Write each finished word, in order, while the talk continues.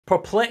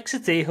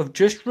Perplexity have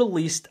just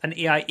released an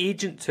AI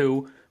agent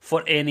tool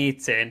for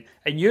n8n,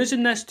 and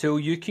using this tool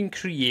you can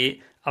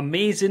create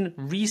amazing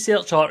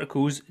research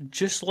articles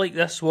just like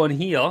this one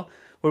here,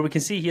 where we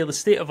can see here the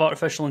state of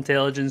artificial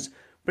intelligence,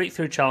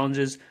 breakthrough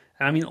challenges.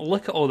 And I mean,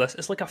 look at all this.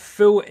 It's like a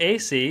full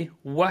essay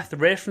with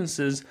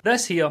references.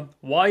 This here,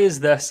 why is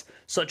this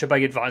such a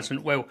big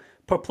advancement? Well,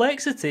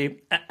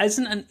 Perplexity, it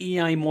isn't an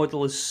AI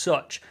model as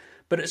such,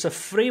 but it's a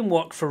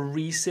framework for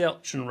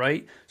researching,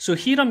 right? So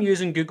here I'm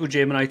using Google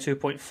Gemini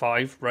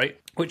 2.5, right?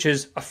 Which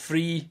is a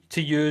free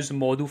to use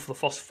model for the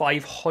first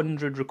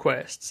 500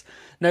 requests.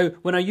 Now,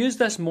 when I use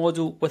this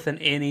model with an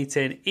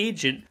n8n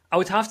agent, I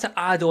would have to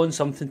add on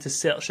something to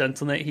search the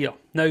internet here.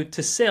 Now,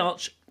 to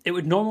search, it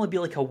would normally be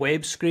like a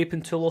web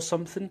scraping tool or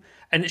something,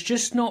 and it's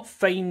just not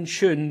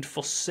fine-tuned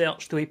for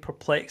search the way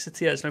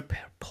Perplexity is. Now,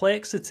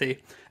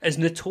 Perplexity is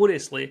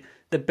notoriously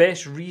the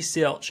best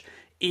research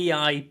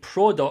AI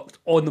product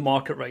on the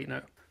market right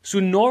now. So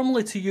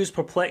normally to use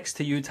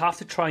Perplexity, you'd have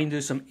to try and do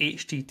some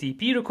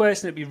HTTP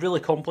requests and it'd be really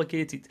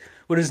complicated.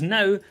 Whereas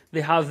now they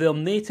have their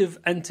native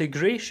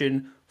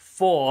integration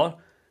for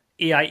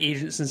AI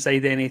agents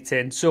inside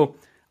n8n. So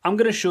I'm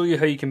going to show you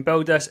how you can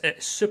build this.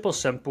 It's super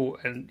simple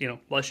and,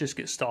 let's just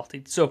get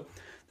started. So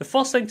the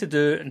first thing to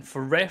do, and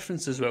for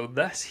reference as well,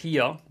 this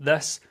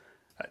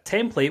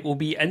template will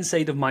be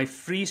inside of my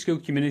free school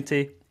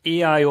community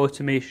AI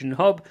automation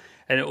hub,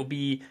 and it will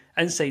be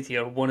inside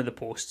here, one of the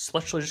posts.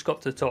 Literally just go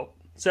up to the top,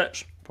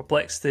 search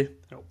Perplexity,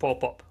 and it'll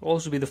pop up. It'll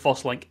also be the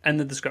first link in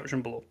the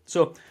description below.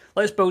 So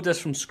let's build this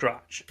from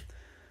scratch.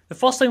 The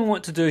first thing we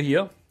want to do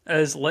here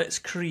is let's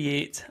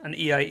create an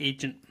AI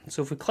agent.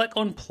 So if we click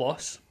on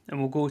plus, and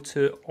we'll go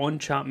to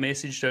on-chat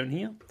message down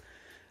here,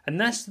 and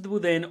this will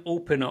then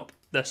open up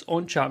this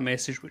on-chat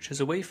message, which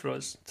is a way for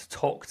us to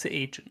talk to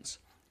agents.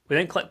 We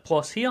then click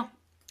plus here,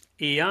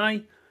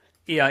 AI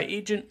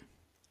agent,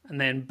 and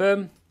then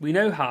boom, we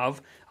now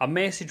have a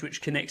message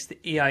which connects the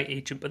AI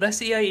agent. But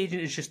this AI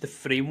agent is just the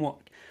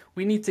framework.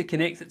 We need to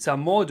connect it to a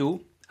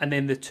model and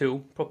then the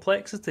tool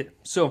Perplexity.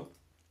 So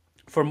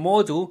for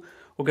model,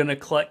 we're going to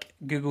click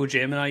Google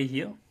Gemini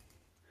here.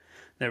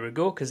 There we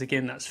go, because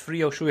again, that's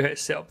free. I'll show you how to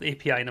set up the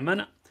API in a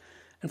minute.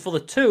 And for the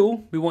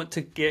tool, we want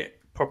to get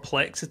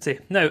Perplexity.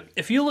 Now,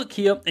 if you look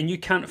here and you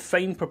can't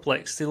find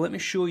Perplexity, let me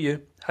show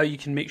you how you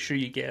can make sure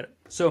you get it.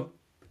 So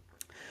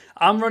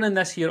I'm running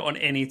this here on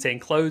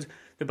n8n Cloud.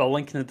 There'll be a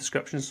link in the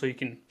description so you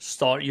can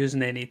start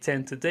using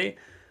n8n today.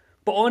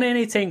 But on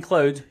n8n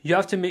Cloud, you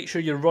have to make sure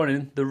you're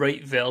running the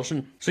right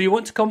version. So you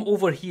want to come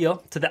over here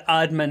to the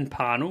admin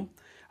panel,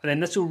 and then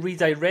this will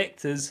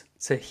redirect us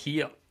to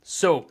here.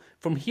 So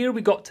from here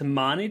we got to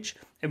manage,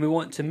 and we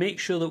want to make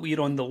sure that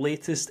we're on the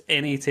latest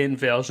n8n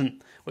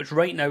version, which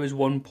right now is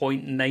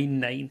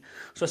 1.99.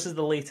 So this is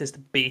the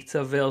latest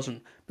beta version,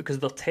 because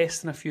they're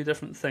testing a few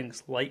different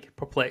things like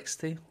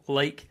Perplexity,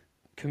 like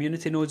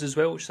community nodes as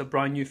well, which is a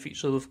brand new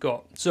feature they've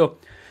got. So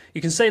you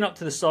can sign up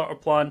to the starter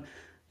plan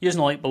using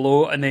the link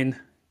below and then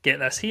get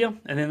this here,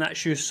 and then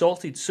that's you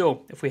sorted.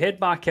 So if we head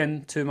back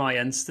into my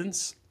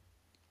instance,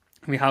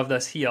 we have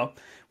this here,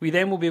 we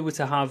then will be able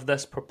to have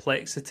this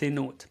Perplexity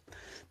node.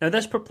 Now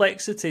this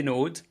Perplexity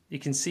node, you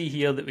can see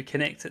here that we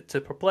connect it to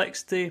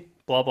Perplexity,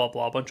 blah blah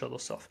blah, a bunch of other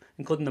stuff,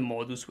 including the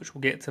models, which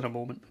we'll get to in a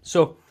moment.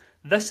 So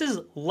this is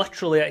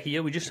literally it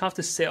here. We just have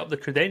to set up the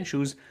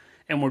credentials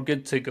and we're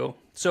good to go.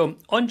 So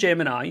on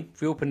Gemini,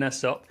 if we open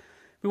this up,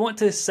 we want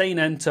to sign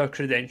in to our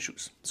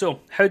credentials.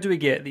 So how do we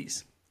get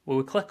these? Well,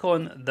 we click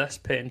on this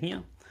pen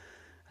here,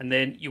 and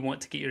then you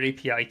want to get your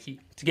API key.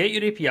 To get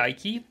your API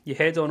key, you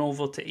head on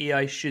over to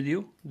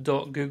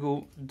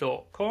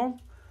aistudio.google.com.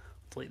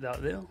 Delete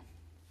that there.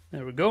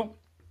 There we go.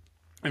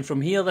 And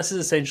from here, this is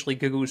essentially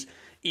Google's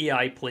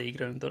AI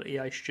playground or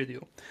AI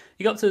studio.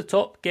 You go up to the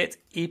top, get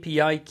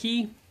API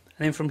key, and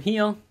then from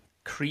here,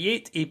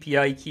 create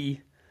API key,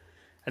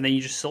 and then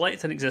you just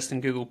select an existing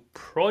Google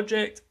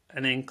project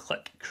and then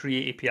click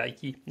create API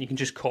key. You can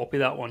just copy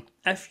that one.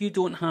 If you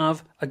don't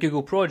have a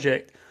Google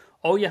project,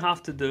 all you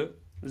have to do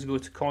is go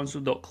to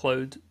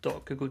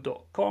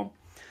console.cloud.google.com,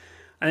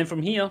 and then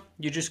from here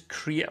you just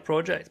create a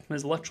project.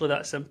 It's literally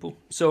that simple.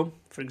 So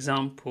for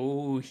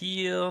example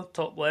here,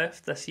 top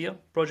left, this here,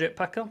 project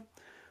picker,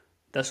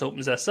 this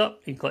opens this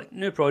up. You can click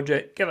new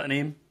project, give it a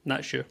name, and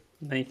that's you.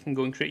 And then you can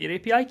go and create your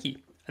API key,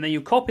 and then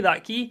you copy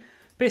that key,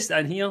 paste it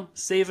in here,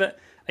 save it,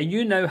 and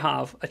you now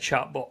have a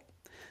chatbot.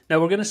 Now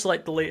we're going to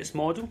select the latest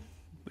model,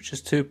 which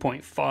is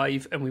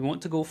 2.5, and we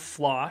want to go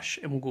Flash,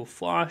 and we'll go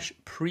Flash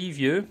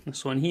Preview,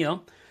 this one here,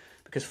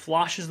 because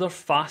Flash is their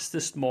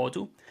fastest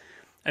model,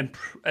 and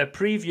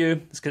Preview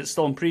is because it's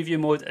still in preview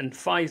mode, and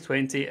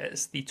 520,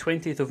 it's the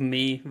 20th of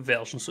May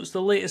version, so it's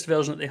the latest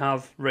version that they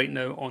have right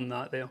now on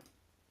that there.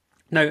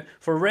 Now,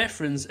 for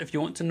reference, if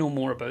you want to know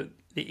more about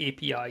the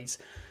APIs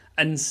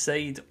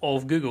inside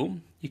of Google,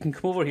 you can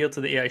come over here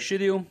to the AI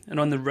Studio, and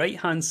on the right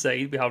hand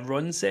side we have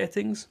run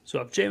settings. So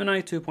I have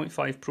Gemini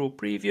 2.5 Pro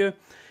Preview,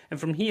 and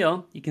from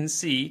here you can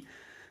see,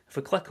 if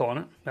we click on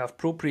it, we have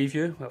Pro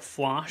Preview, we have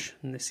Flash,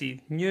 and they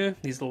see new,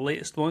 these are the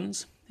latest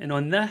ones. And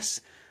on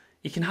this,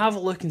 you can have a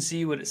look and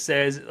see what it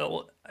says.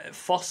 at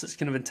first it's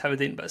kind of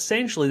intimidating, but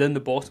essentially down the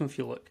bottom, if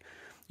you look,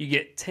 you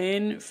get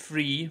 10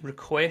 free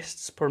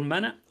requests per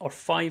minute or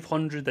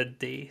 500 a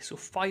day. So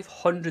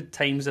 500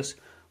 times this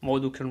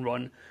model can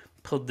run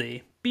per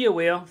day. Be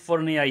aware for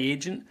an AI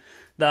agent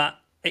that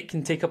it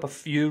can take up a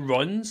few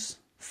runs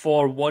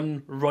for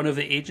one run of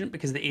the agent,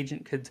 because the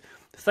agent could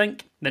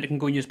think, then it can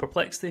go and use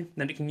Perplexity,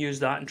 then it can use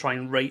that and try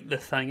and write the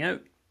thing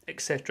out,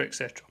 etc,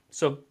 etc.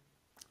 So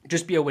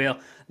just be aware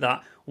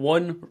that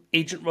one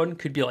agent run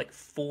could be like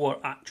 4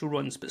 actual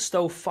runs, but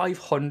still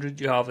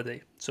 500 you have a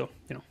day. So,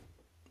 you know,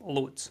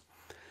 loads.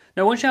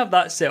 Now, once you have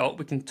that set up,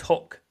 we can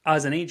talk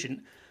as an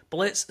agent, but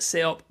let's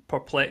set up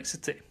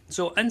Perplexity.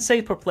 So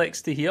inside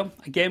Perplexity here,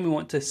 again, we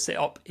want to set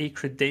up a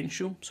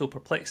credential. So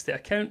Perplexity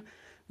account,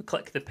 we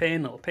click the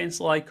pen, little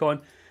pencil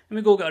icon, and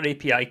we go get our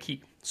API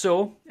key.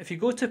 So if you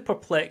go to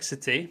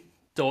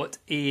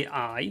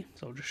perplexity.ai,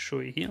 so I'll just show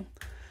you here,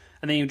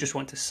 and then you just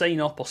want to sign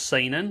up or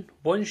sign in.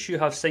 Once you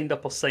have signed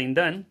up or signed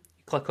in, you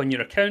click on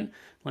your account.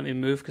 Let me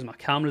move because my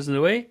camera's in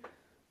the way.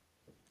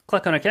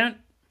 Click on account,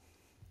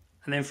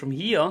 and then from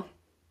here,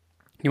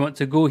 you want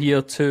to go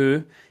here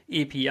to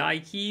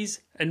API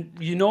keys, and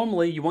you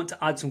want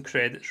to add some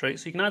credits, right?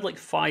 So you can add like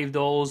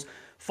 $5.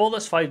 For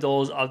this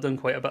 $5, I've done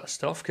quite a bit of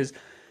stuff, because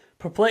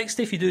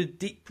Perplexity, if you do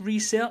deep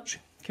research,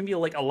 can be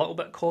like a little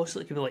bit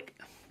costly. It can be like,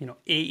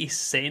 80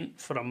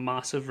 cents for a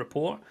massive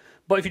report.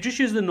 But if you just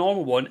use the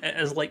normal one, it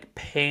is like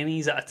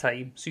pennies at a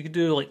time. So you could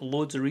do like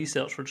loads of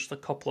research for just a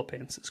couple of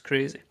pence. It's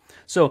crazy.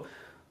 So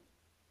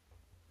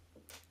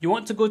you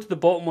want to go to the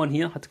bottom one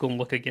here. I had to go and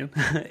look again.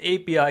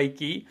 API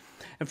key.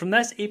 And from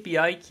this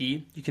API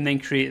key, you can then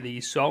create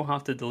these. So I'll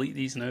have to delete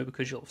these now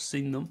because you'll have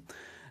seen them.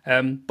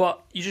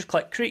 But you just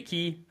click create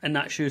key, and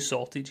that's you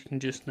sorted. You can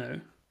just now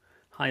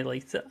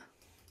highlight it,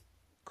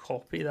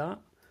 copy that.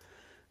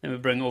 Then we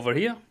bring it over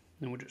here,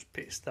 and we'll just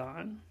paste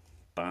that in.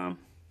 Bam.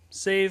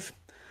 Save.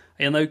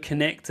 I am now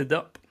connected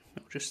up.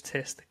 I'll just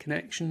test the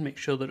connection, make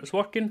sure that it's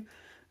working.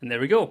 And there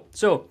we go.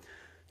 So,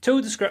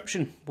 tool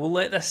description. We'll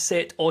let this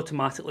set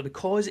automatically.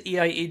 Because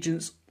AI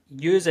agents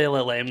use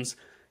LLMs,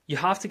 you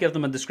have to give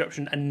them a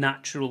description in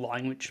natural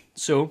language.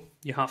 So,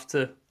 you have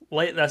to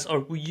let this,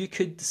 or you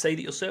could decide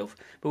it yourself,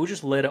 but we'll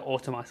just let it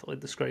automatically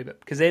describe it,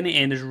 because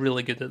n8n is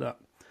really good at that.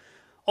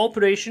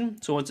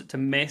 Operation, so I want it to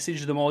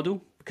message the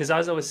model, because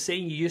as I was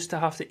saying, you used to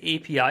have to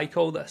API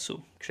call this,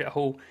 so create a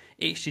whole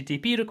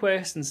HTTP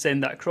request and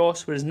send that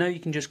across, whereas now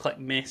you can just click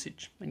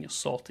message and you're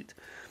sorted.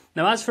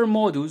 Now as for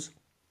models,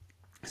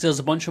 so there's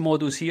a bunch of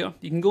models here.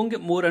 You can go and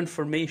get more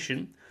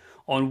information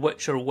on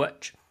which are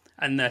which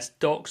in this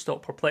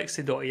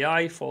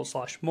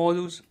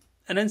docs.perplexity.ai/models,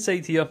 and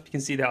inside here you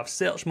can see they have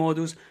search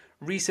models,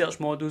 research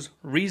models,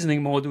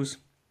 reasoning models,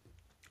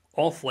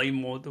 offline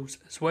models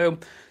as well.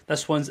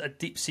 This one's a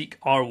DeepSeek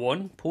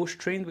R1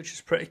 post-trained, which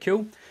is pretty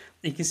cool.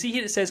 You can see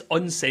here it says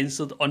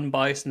uncensored,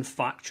 unbiased and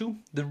factual.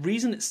 The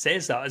reason it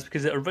says that is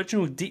because the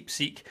original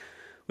DeepSeek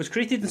was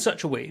created in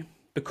such a way,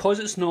 because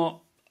it's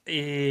not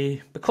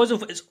because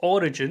of its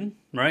origin,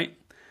 right?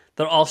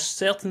 There are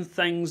certain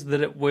things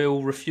that it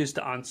will refuse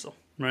to answer,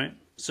 right?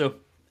 So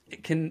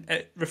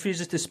it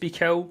refuses to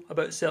speak ill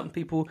about certain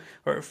people,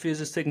 or it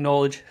refuses to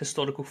acknowledge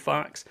historical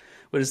facts,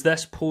 whereas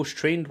this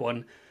post-trained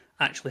one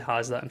actually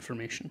has that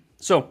information.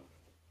 So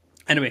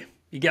anyway,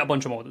 you get a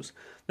bunch of models.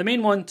 The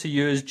main one to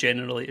use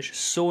generally is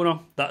just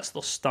Sonar. That's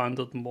the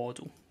standard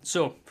model.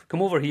 So if we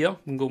come over here,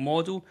 we can go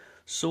model,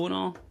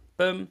 Sonar,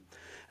 boom.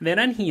 And then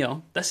in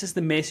here, this is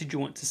the message you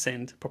want to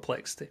send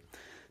Perplexity.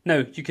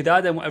 Now, you could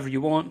add in whatever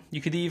you want.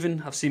 You could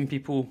even, I've seen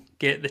people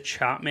get the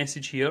chat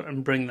message here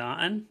and bring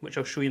that in, which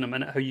I'll show you in a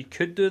minute how you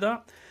could do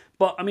that.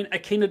 But I mean,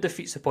 it kind of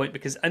defeats the point,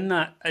 because in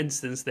that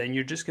instance, then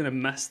you're just going to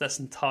miss this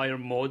entire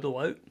model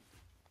out.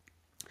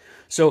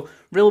 So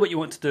really what you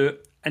want to do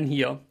in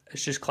here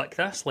is just click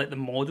this, let the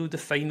model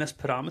define this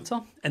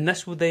parameter, and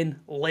this will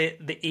then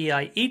let the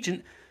AI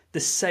agent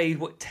decide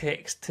what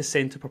text to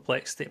send to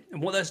Perplexity.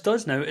 And what this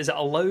does now is it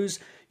allows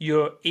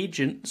your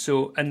agent,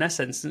 so in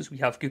this instance we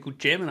have Google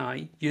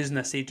Gemini using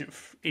this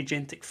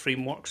agentic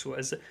framework, so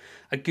as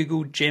a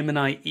Google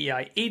Gemini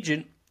AI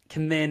agent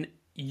can then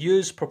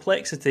use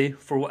Perplexity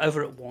for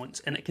whatever it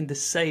wants, and it can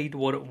decide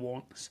what it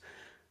wants.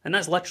 And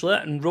that's literally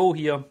it. In role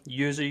here,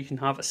 user, you can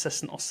have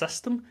assistant or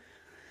system.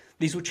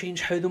 These will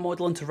change how the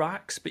model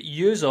interacts, but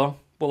user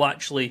will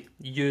actually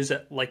use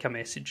it like a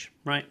message,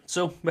 right?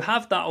 So we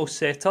have that all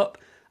set up.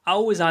 I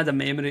always add a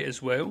memory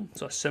as well,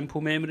 so a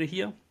simple memory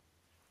here.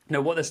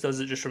 Now what this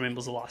does, it just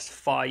remembers the last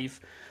 5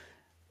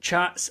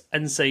 chats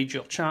inside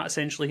your chat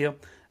essentially here.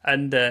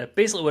 And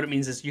basically what it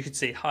means is you could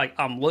say, hi,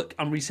 I'm Luke,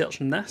 I'm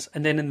researching this.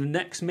 And then in the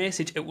next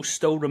message, it will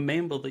still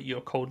remember that you're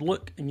called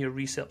Luke and you're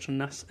researching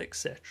this,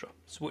 etc.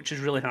 So, which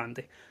is really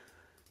handy.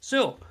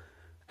 So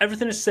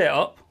everything is set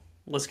up.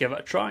 Let's give it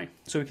a try.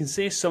 So we can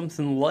say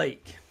something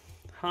like,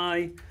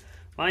 hi,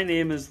 my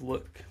name is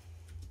Luke.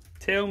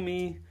 Tell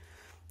me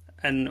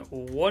in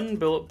one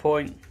bullet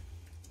point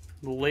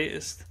the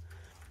latest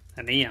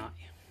in AI.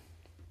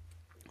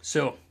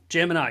 So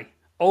Gemini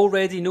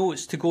already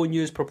knows to go and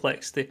use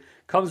Perplexity,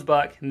 comes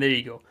back, and there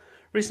you go.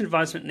 Recent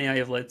advancement in AI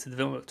have led to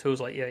development of tools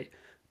like AI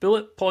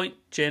bullet point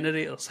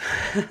generators.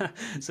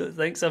 So it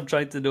thinks I'm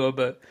trying to know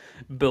about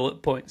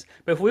bullet points.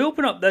 But if we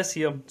open up this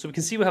here, so we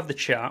can see we have the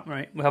chat,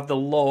 right? We have the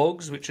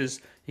logs, which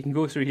is, you can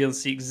go through here and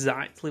see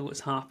exactly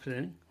what's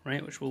happening,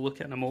 right? Which we'll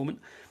look at in a moment.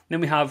 And then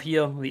we have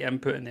here the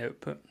input and the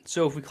output.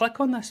 So if we click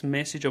on this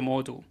messenger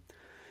model,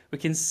 we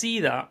can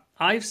see that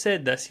I've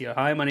said this here.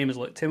 Hi, my name is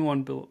Luke, tell me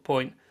one bullet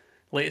point,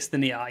 latest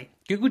in AI.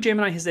 Google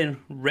Gemini has then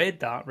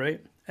read that,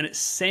 right? And it's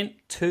sent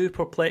to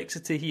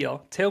Perplexity here.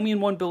 Tell me in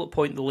one bullet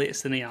point the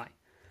latest in AI.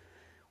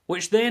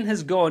 Which then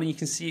has gone, and you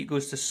can see it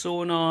goes to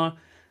Sonar,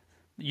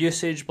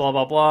 usage, blah,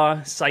 blah,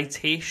 blah,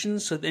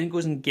 citations. So it then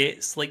goes and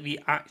gets like the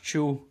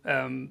actual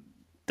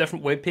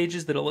different web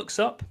pages that it looks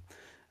up,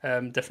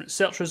 different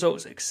search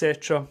results,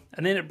 etc.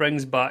 And then it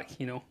brings back,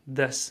 you know,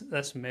 this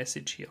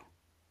message here.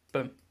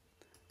 Boom.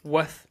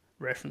 With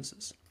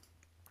references,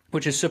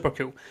 which is super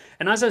cool.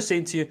 And as I was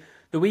saying to you,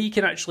 the way you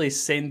can actually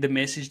send the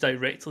message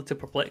directly to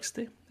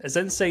Perplexity is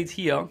inside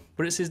here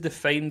where it says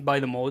defined by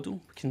the model.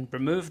 We can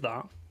remove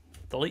that,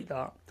 delete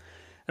that.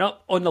 And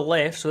up on the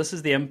left, so this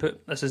is the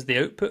input, this is the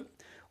output.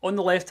 On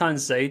the left hand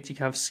side, you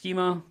can have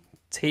schema,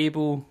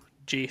 table,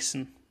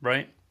 JSON,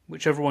 right?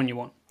 Whichever one you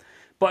want.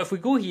 But if we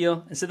go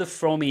here, instead of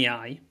from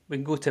AI, we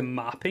can go to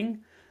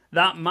mapping.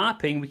 That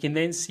mapping, we can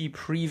then see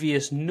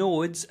previous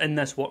nodes in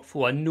this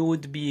workflow. A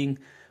node being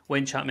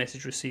when chat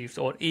message received,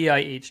 or AI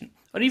agent.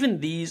 Or even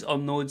these are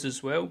nodes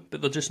as well,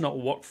 but they're just not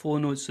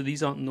workflow nodes, so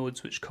these aren't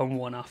nodes which come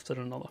one after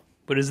another.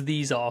 Whereas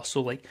these are,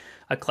 so like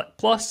I click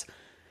plus,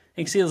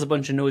 you can see there's a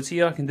bunch of nodes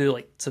here. I can do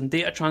like some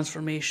data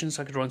transformations,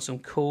 I could run some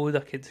code, I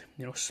could,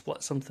 you know,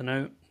 split something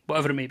out,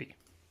 whatever it may be.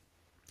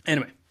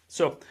 Anyway,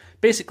 so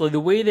basically the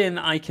way then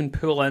I can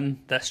pull in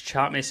this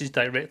chat message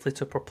directly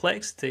to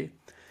Perplexity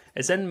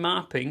is in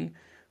mapping.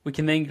 We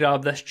can then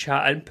grab this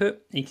chat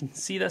input. You can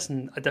see this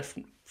in a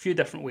few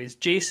different ways.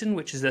 JSON,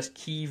 which is this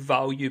key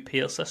value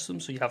pair system.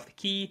 So you have the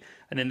key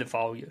and then the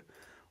value.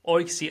 Or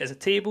you can see it as a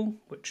table,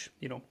 which,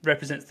 you know,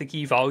 represents the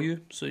key value,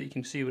 so you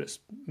can see what it's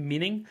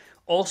meaning.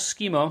 Or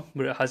schema,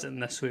 where it has it in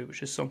this way,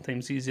 which is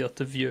sometimes easier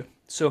to view.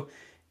 So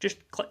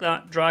just click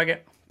that, drag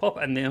it, pop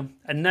it in there,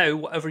 and now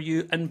whatever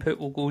you input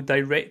will go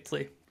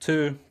directly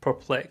to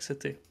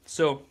Perplexity.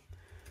 So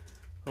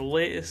the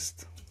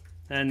latest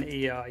in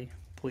AI,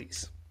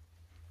 please.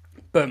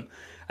 Boom.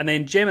 And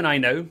then Gemini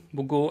now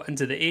will go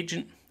into the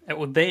agent. It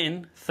will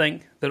then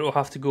think that it will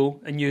have to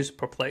go and use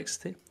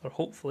Perplexity, or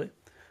hopefully.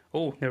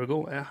 Oh, there we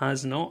go. It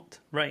has not.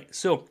 Right.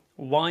 So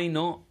why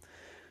not?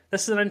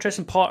 This is an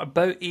interesting part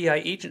about AI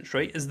agents,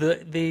 right? Is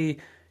that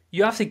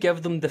you have to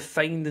give them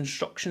defined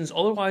instructions.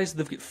 Otherwise,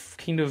 they've got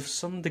kind of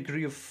some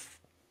degree of,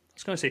 I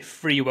was going to say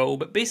free will,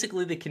 but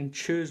basically they can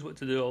choose what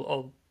to do,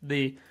 or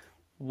they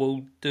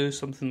will do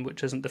something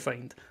which isn't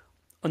defined,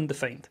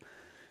 undefined.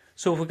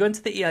 So if we go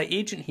into the AI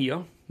agent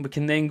here, we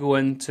can then go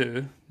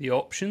into the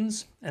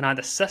options and add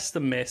a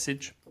system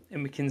message,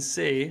 and we can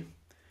say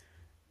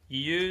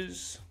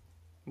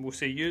we'll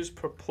say use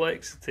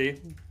Perplexity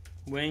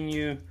when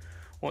you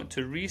want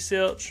to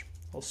research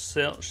or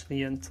search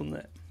the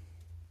internet.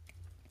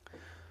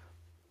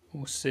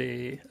 We'll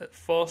say at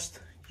first,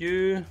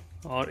 you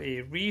are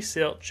a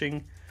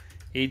researching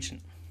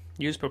agent.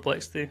 Use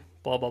Perplexity,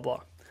 blah, blah,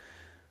 blah.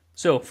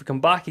 So if we come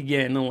back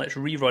again and let's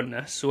rerun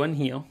this, so in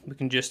here we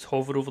can just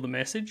hover over the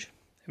message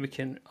and we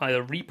can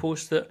either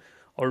repost it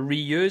or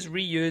reuse.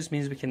 Reuse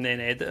means we can then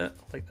edit it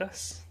like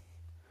this.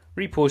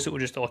 Repost it will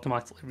just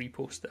automatically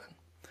repost it.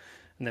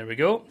 And there we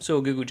go.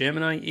 So Google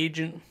Gemini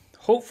agent,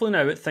 hopefully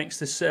now it thinks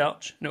to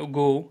search and it'll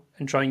go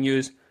and try and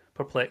use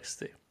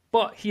Perplexity.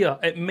 But here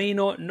it may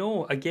not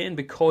know, again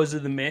because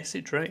of the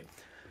message, right?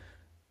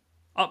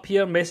 Up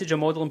here, message a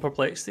model in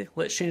Perplexity.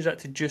 Let's change that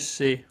to just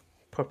say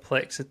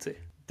Perplexity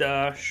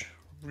dash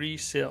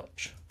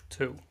research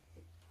tool,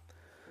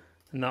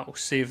 and that will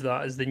save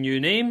that as the new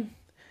name.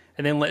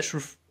 And then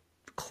let's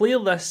clear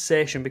this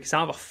session because I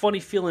have a funny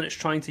feeling it's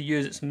trying to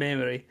use its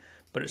memory,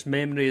 but its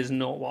memory is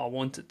not what I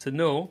want it to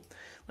know.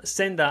 Let's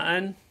send that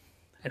in,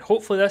 and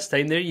hopefully this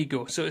time, there you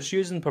go. So it's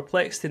using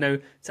Perplexity now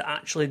to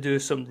actually do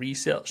some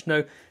research.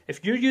 Now,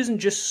 if you're using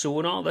just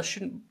Sonar, this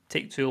shouldn't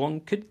take too long.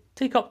 Could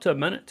take up to a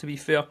minute, to be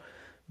fair.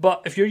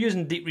 But if you're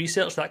using deep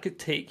research, that could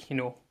take, you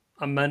know,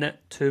 a minute,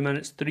 2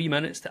 minutes, 3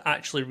 minutes to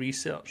actually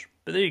research.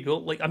 But there you go.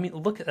 Like, I mean,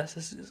 look at this.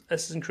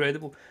 This is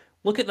incredible.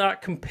 Look at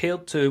that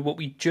compared to what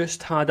we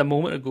just had a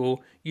moment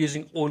ago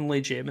using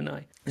only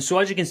Gemini. And so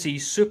as you can see,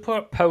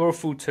 super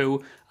powerful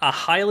tool. I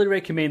highly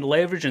recommend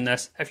leveraging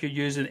this if you're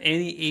using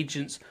any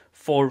agents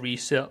for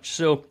research.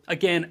 So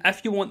again,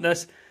 if you want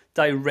this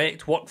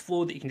direct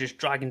workflow that you can just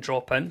drag and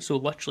drop in, so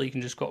literally you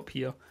can just go up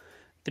here,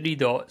 3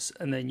 dots,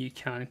 and then you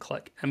can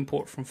click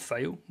import from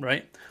file,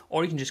 right?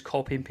 Or you can just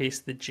copy and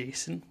paste the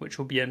JSON, which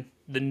will be in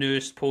the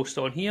newest post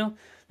on here.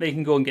 Then you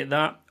can go and get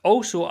that.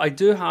 Also, I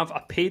do have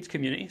a paid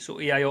community, so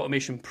AI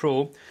Automation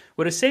Pro,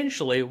 where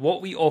essentially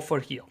what we offer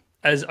here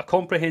is a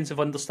comprehensive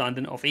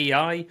understanding of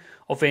AI,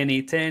 of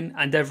n8n,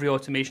 and every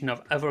automation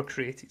I've ever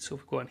created. So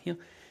if we go on here,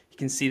 you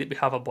can see that we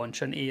have a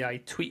bunch, an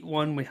AI tweet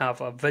one, we have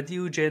a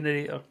video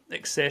generator,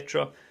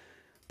 etc.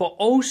 But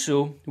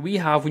also, we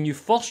have, when you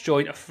first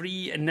join, a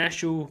free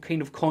initial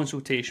kind of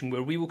consultation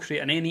where we will create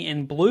an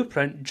n8n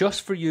blueprint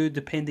just for you,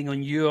 depending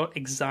on your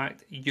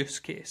exact use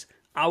case.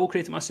 I will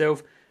create it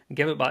myself and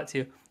give it back to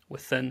you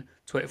within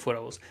 24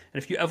 hours.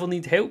 And if you ever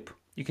need help,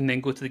 you can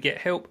then go to the Get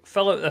Help,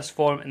 fill out this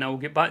form, and I will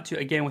get back to you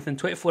again within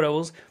 24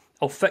 hours.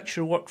 I'll fix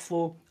your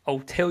workflow.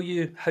 I'll tell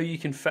you how you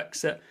can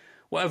fix it,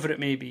 whatever it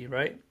may be,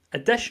 right?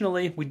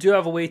 Additionally, we do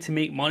have a way to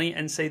make money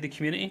inside the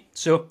community.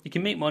 So you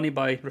can make money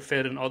by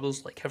referring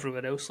others like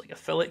everywhere else, like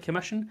affiliate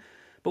commission.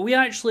 But we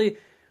actually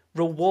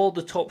reward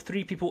the top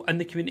 3 people in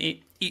the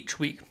community each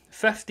week.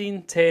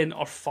 $15, $10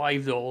 or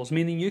 $5,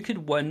 meaning you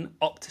could win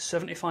up to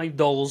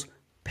 $75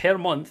 per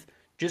month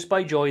just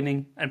by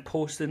joining and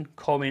posting,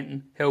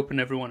 commenting, helping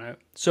everyone out.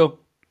 So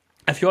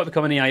if you want to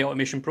become an AI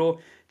Automation Pro,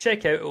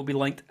 check out, it will be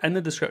linked in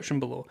the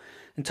description below.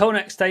 Until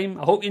next time,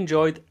 I hope you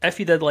enjoyed. If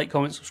you did, like,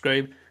 comment,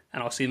 subscribe,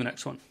 and I'll see you in the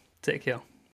next one. Take care.